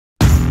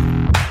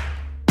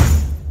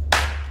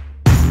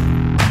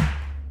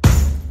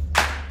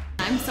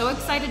I'm so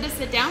excited to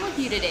sit down with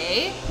you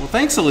today. Well,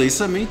 thanks,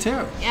 Elisa. Me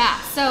too. Yeah,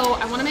 so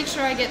I want to make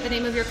sure I get the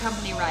name of your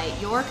company right.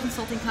 Your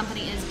consulting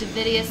company is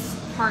Divitius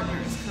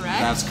Partners,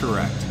 correct? That's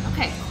correct.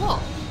 Okay, cool.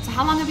 So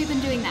how long have you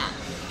been doing that?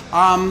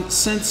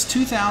 Since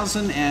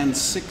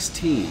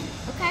 2016.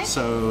 Okay.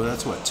 So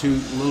that's what, a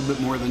little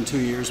bit more than 2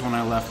 years. When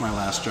I left my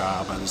last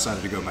job, I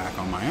decided to go back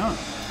on my own.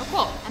 Oh,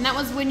 cool. And that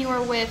was when you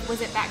were with,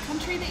 was it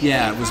Backcountry that you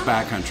Yeah, it was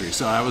Backcountry.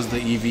 So I was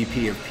the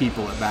EVP of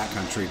people at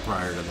Backcountry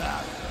prior to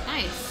that.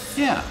 Nice.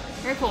 Yeah.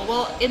 Very cool.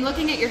 Well, in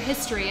looking at your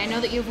history, I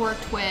know that you've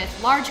worked with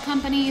large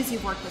companies,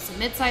 you've worked with some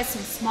mid-sized,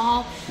 some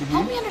small.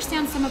 Help me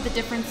understand some of the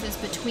differences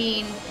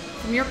between,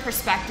 from your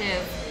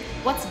perspective,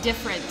 what's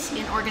different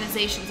in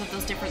organizations of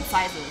those different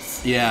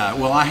sizes? Yeah,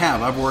 well,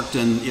 I've worked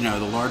in,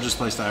 the largest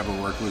place I ever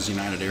worked was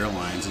United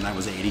Airlines, and that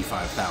was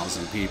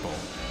 85,000 people.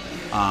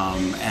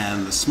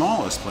 And the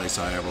smallest place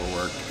I ever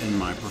worked in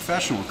my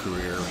professional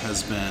career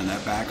has been at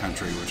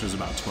Backcountry, which was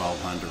about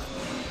 1,200.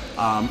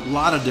 A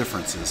lot of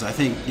differences. I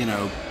think,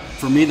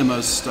 for me,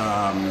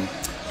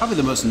 probably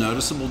the most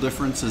noticeable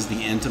difference is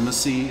the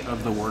intimacy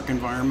of the work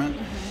environment.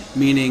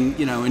 Meaning,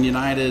 in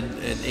United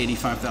at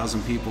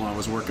 85,000 people, I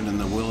was working in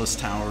the Willis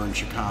Tower in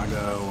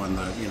Chicago on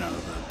the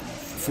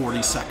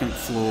 42nd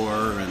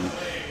floor, and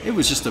it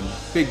was just a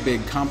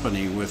big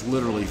company with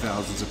literally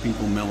thousands of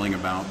people milling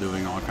about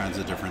doing all kinds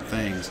of different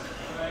things.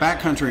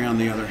 Backcountry, on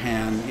the other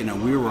hand,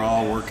 we were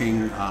all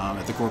working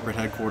at the corporate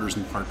headquarters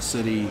in Park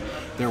City.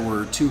 There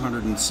were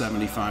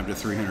 275 to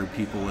 300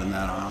 people in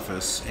that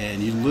office,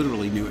 and you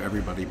literally knew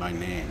everybody by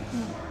name.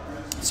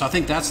 So I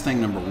think that's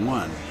thing number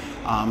one.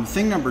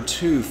 Thing number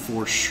two,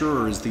 for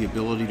sure, is the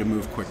ability to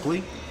move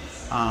quickly.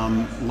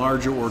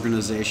 Larger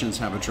organizations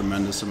have a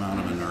tremendous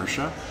amount of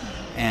inertia,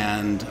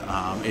 and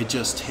it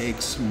just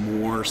takes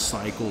more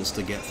cycles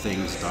to get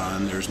things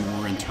done. There's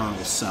more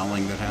internal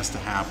selling that has to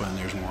happen.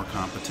 There's more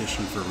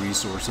competition for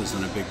resources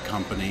in a big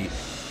company.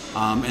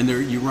 And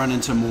you run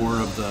into more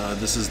of the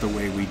 "this is the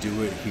way we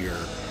do it here"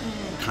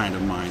 kind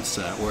of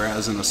mindset.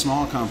 Whereas in a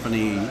small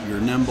company,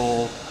 you're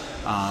nimble.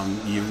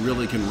 You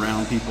really can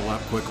round people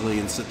up quickly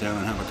and sit down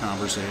and have a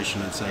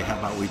conversation and say, how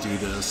about we do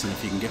this? And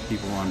if you can get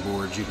people on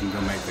board, you can go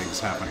make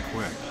things happen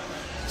quick.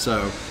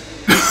 So,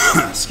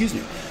 excuse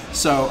me.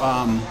 So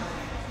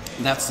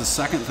that's the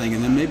second thing.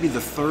 And then maybe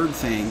the third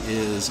thing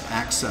is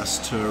access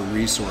to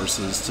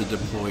resources to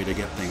deploy to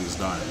get things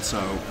done. So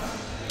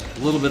a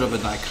little bit of a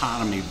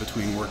dichotomy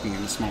between working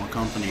in a small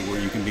company where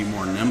you can be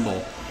more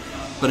nimble,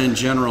 but in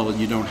general,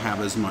 you don't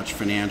have as much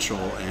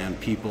financial and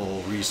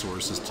people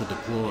resources to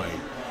deploy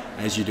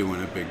as you do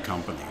in a big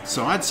company.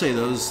 So I'd say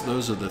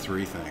those are the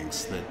three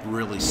things that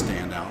really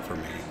stand out for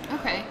me.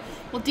 Okay.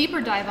 Well, deeper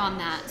dive on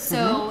that.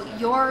 So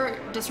your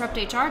Disrupt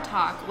HR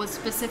talk was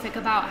specific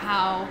about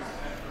how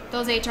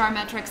those HR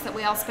metrics that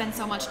we all spend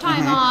so much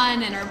time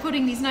on and are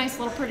putting these nice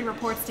little pretty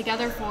reports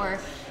together for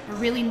are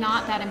really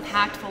not that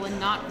impactful and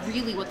not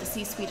really what the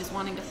C-suite is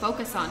wanting to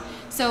focus on.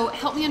 So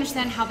help me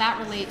understand how that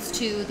relates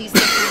to these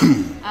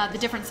different, the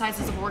different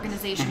sizes of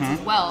organizations as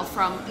well.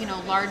 From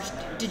large,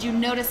 did you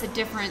notice a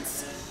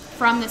difference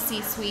from the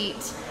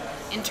C-suite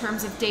in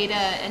terms of data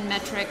and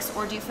metrics,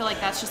 or do you feel like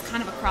that's just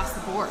kind of across the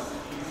board?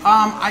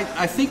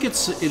 I think it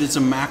is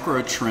a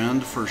macro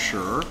trend for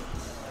sure,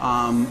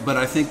 but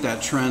I think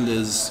that trend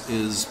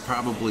is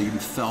probably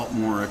felt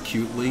more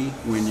acutely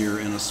when you're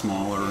in a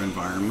smaller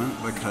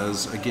environment,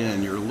 because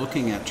again, you're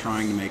looking at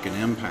trying to make an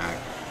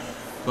impact,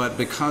 but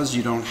because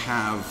you don't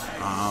have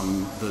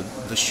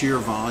the sheer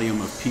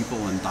volume of people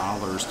and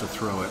dollars to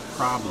throw at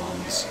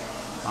problems,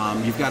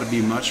 you've got to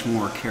be much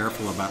more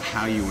careful about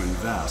how you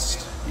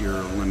invest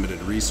your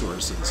limited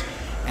resources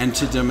and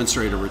to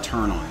demonstrate a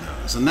return on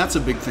those. And that's a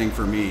big thing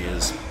for me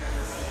is,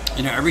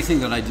 everything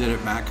that I did at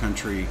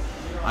Backcountry,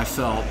 I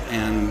felt,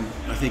 and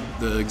I think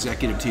the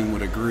executive team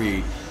would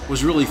agree,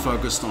 was really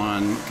focused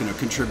on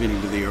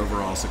contributing to the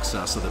overall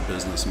success of the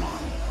business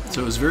model.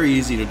 So it was very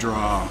easy to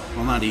draw,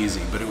 well, not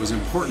easy, but it was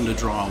important to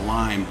draw a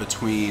line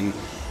between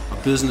a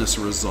business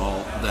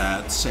result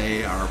that,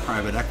 say, our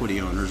private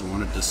equity owners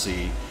wanted to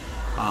see,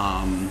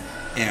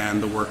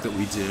 and the work that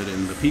we did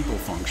in the people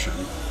function.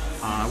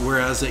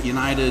 Whereas at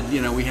United,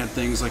 we had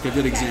things like, a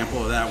good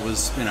example of that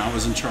was, I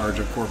was in charge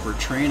of corporate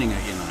training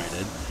at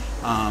United.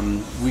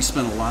 We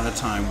spent a lot of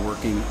time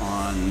working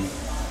on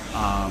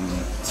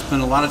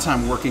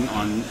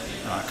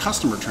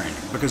customer training,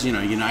 because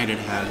United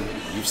had,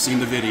 you've seen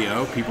the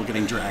video, people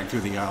getting dragged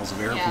through the aisles of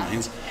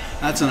airplanes. Yeah.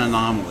 That's an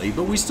anomaly,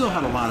 but we still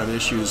had a lot of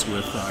issues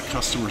with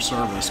customer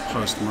service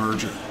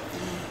post-merger.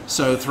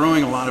 So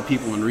throwing a lot of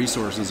people and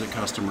resources at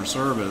customer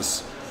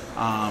service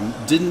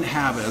didn't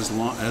have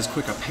as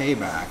quick a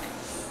payback,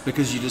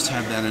 because you just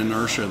have that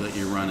inertia that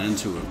you run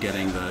into of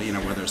getting the,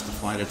 whether it's the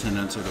flight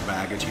attendants or the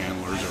baggage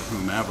handlers or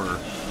whomever,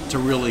 to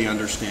really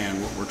understand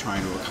what we're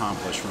trying to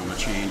accomplish from a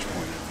change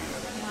point of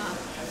view. Yeah.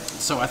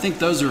 So I think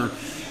those are,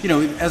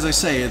 as I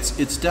say,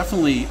 it's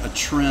definitely a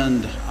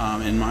trend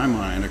in my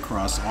mind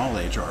across all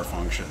HR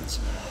functions.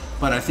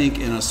 But I think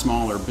in a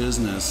smaller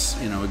business,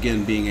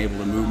 again, being able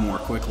to move more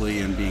quickly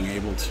and being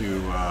able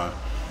to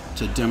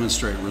to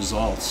demonstrate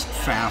results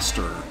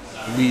faster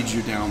leads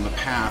you down the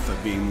path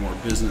of being more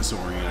business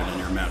oriented in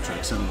your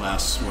metrics and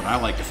less what I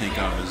like to think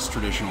of as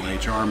traditional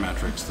HR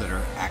metrics that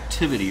are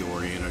activity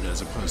oriented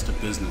as opposed to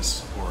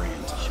business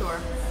oriented. Sure.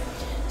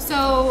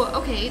 So,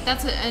 okay,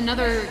 that's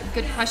another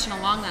good question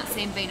along that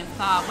same vein of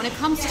thought. When it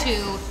comes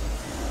to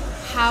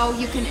how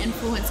you can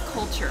influence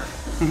culture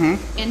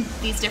in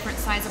these different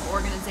size of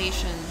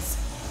organizations,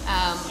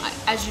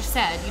 as you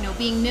said,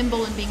 being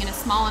nimble and being in a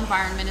small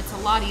environment, it's a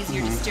lot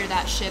easier to steer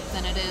that ship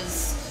than it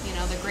is,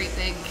 the great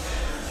big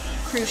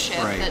cruise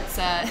ship that's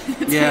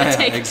going to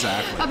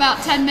take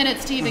about 10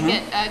 minutes to even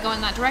get go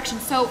in that direction.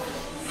 So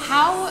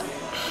how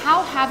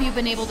have you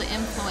been able to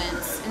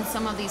influence in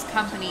some of these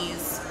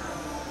companies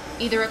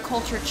either a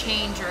culture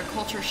change or a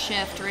culture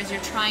shift, or as you're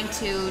trying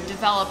to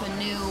develop a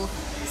new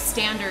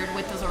standard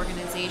with those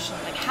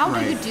organizations? Like, how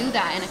do you do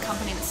that in a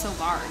company that's so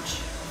large?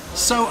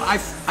 So I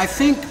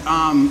think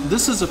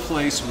this is a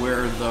place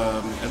where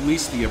at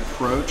least the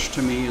approach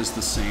to me is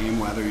the same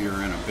whether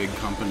you're in a big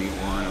company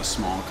or in a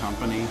small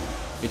company.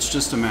 It's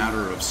just a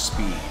matter of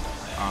speed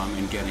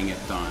in getting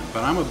it done.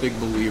 But I'm a big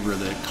believer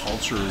that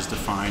culture is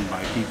defined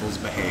by people's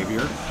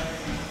behavior.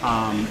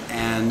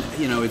 And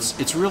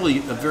it's really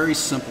a very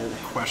simple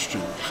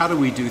question. How do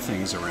we do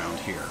things around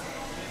here?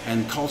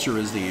 And culture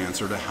is the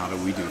answer to how do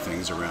we do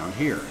things around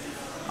here.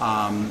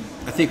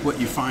 I think what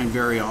you find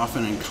very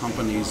often in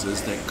companies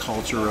is that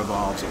culture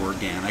evolves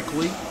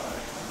organically,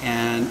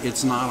 and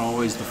it's not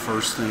always the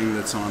first thing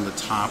that's on the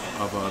top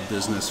of a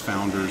business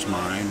founder's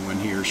mind when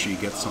he or she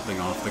gets something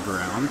off the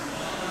ground.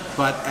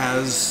 But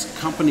as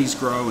companies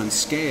grow and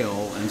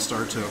scale and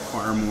start to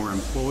acquire more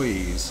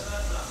employees,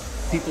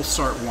 people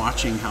start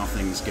watching how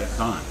things get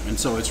done. And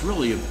so it's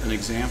really an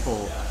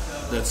example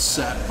that's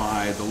set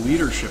by the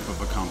leadership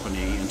of a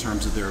company in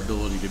terms of their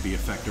ability to be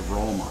effective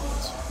role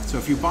models. So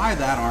if you buy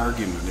that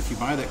argument, if you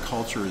buy that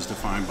culture is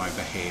defined by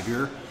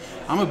behavior,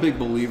 I'm a big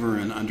believer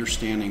in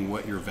understanding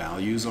what your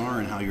values are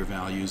and how your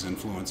values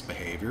influence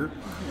behavior.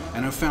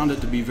 And I've found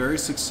it to be very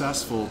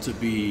successful to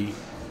be,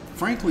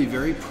 frankly,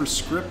 very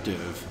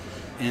prescriptive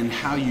in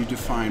how you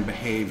define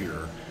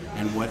behavior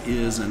and what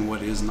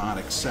is not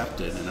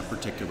accepted in a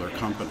particular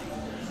company.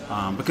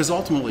 Because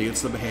ultimately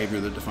it's the behavior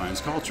that defines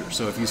culture.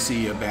 So if you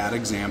see a bad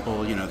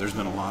example, there's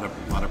been a lot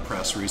of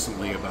press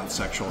recently about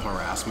sexual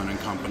harassment in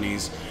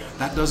companies.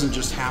 That doesn't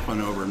just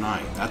happen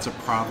overnight. That's a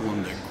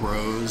problem that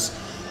grows,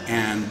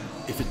 and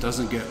if it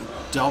doesn't get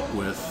dealt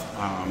with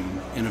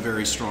in a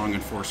very strong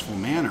and forceful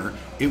manner,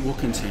 it will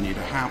continue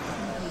to happen.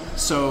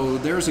 So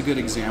there's a good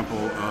example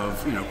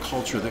of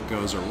culture that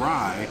goes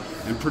awry,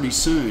 and pretty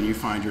soon you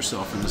find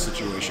yourself in a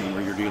situation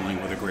where you're dealing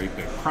with a great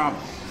big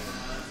problem.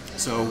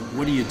 So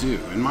what do you do?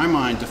 In my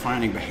mind,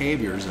 defining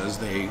behaviors as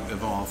they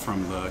evolve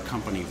from the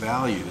company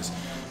values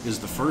is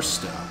the first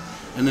step.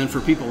 And then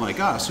for people like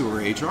us who are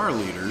HR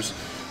leaders,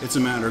 it's a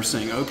matter of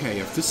saying, okay,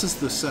 if this is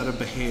the set of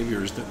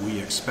behaviors that we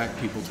expect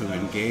people to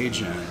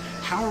engage in,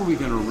 how are we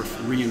going to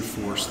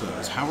reinforce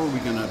those? How are we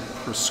going to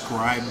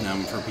prescribe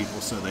them for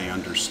people so they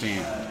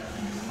understand?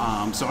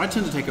 So I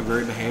tend to take a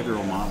very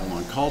behavioral model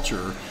on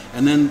culture,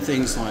 and then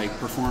things like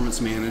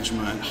performance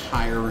management,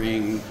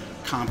 hiring,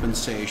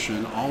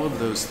 compensation, all of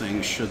those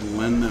things should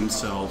lend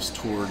themselves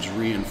towards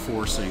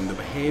reinforcing the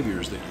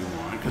behaviors that you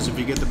want. Because if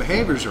you get the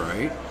behaviors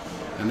right,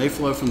 and they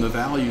flow from the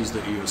values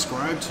that you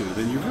ascribe to,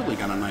 then you've really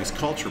got a nice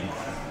culture model.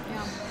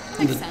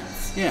 Yeah, makes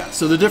sense. Yeah,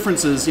 so the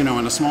difference is, in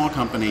a small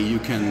company, you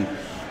can,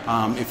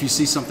 if you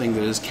see something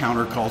that is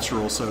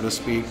countercultural, so to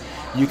speak,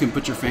 you can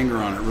put your finger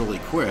on it really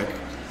quick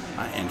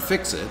and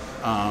fix it.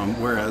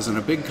 Whereas in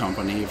a big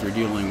company, if you're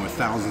dealing with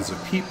thousands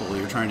of people,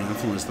 you're trying to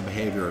influence the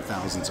behavior of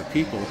thousands of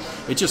people,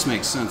 it just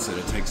makes sense that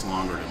it takes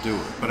longer to do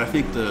it. But I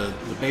think the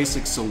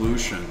basic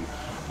solution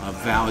of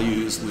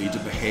values lead to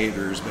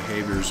behaviors,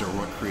 behaviors are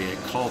what create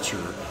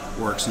culture,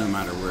 works no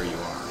matter where you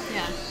are.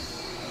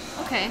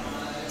 Yeah. Okay.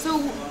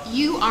 So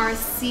you are a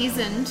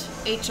seasoned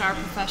HR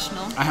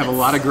professional. I have a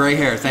lot of gray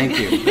hair, thank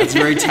you. That's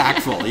very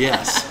tactful,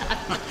 yes.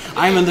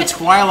 I'm in the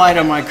twilight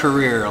of my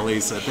career,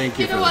 Elisa. Thank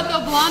you for that. You know what,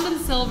 though? Blonde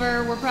and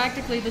silver, we're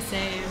practically the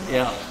same.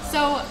 Yeah.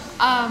 So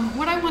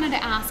what I wanted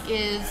to ask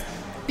is,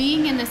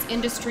 being in this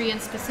industry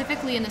and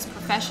specifically in this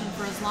profession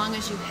for as long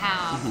as you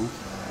have,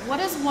 what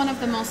is one of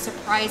the most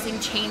surprising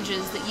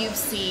changes that you've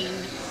seen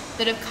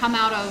that have come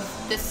out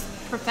of this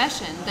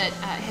profession that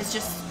has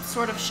just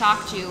sort of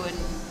shocked you, and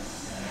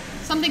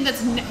something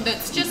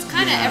that's just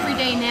kind of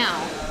everyday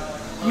now?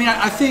 I mean,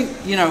 I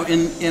think,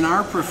 in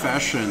our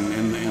profession,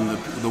 in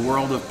the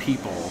world of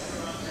people,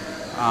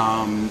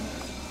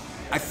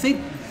 I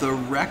think the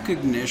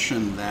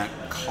recognition that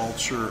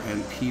culture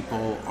and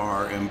people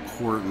are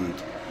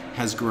important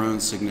has grown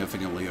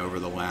significantly over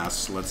the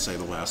last, let's say,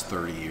 the last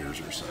 30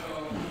 years or so.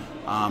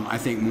 I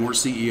think more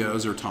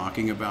CEOs are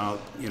talking about,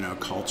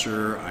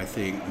 culture. I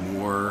think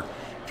more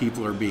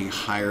people are being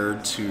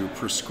hired to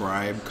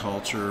prescribe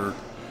culture.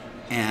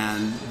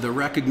 And the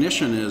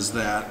recognition is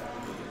that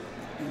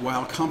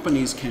while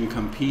companies can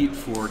compete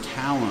for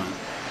talent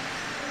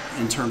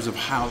in terms of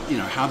how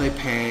they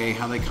pay,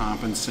 how they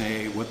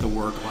compensate, what the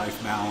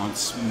work-life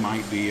balance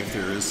might be if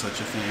there is such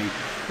a thing.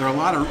 There are a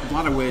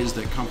lot of ways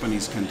that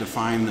companies can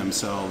define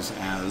themselves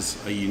as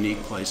a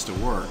unique place to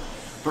work.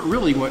 But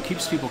really what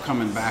keeps people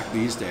coming back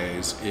these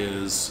days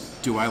is,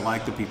 do I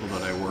like the people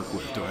that I work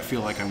with? Do I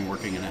feel like I'm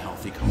working in a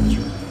healthy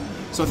culture?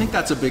 So I think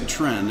that's a big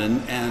trend,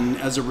 and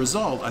as a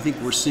result, I think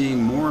we're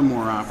seeing more and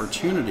more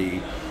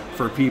opportunity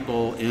for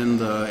people in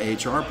the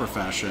HR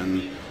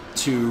profession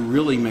to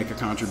really make a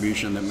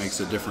contribution that makes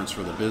a difference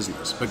for the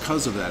business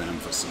because of that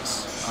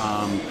emphasis.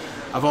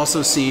 I've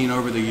also seen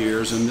over the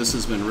years, and this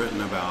has been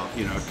written about,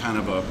 kind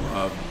of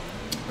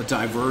a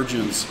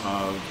divergence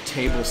of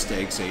table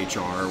stakes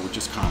HR, which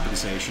is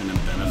compensation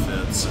and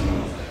benefits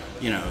and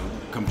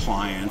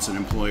compliance and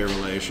employee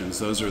relations.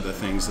 Those are the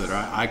things that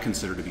I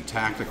consider to be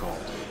tactical.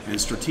 And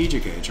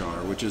strategic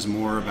HR, which is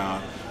more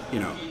about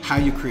how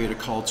you create a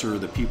culture,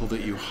 the people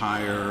that you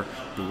hire,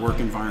 the work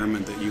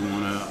environment that you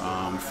want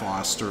to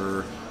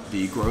foster,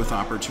 the growth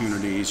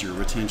opportunities, your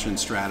retention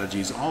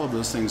strategies, all of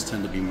those things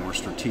tend to be more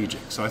strategic.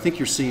 So I think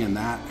you're seeing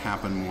that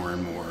happen more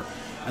and more.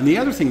 And the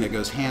other thing that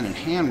goes hand in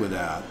hand with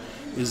that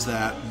is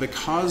that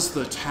because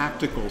the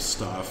tactical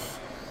stuff,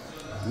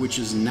 which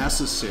is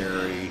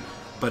necessary,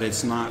 but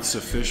it's not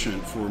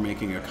sufficient for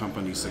making a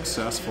company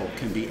successful,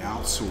 can be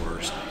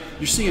outsourced.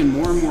 You're seeing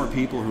more and more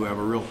people who have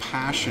a real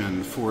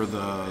passion for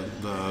the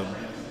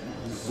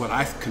what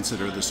I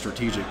consider the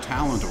strategic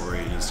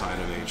talent-oriented side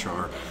of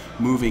HR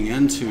moving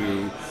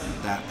into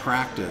that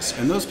practice.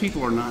 And those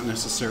people are not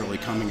necessarily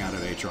coming out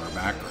of HR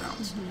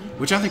backgrounds,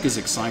 which I think is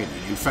exciting.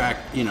 In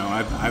fact,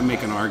 I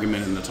make an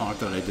argument in the talk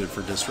that I did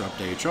for Disrupt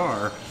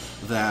HR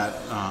that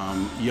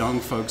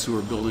young folks who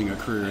are building a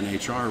career in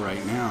HR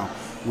right now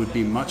would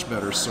be much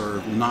better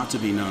served not to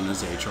be known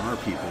as HR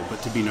people,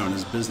 but to be known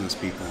as business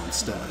people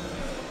instead.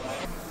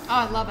 Oh,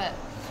 I love it.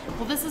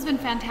 Well, this has been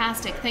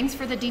fantastic. Thanks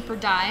for the deeper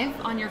dive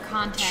on your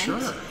content.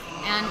 Sure.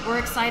 And we're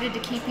excited to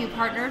keep you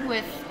partnered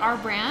with our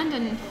brand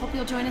and hope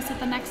you'll join us at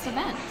the next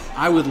event.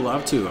 I would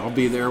love to. I'll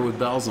be there with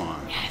bells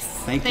on. Yes.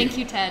 Thank you. Thank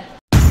you, Ted.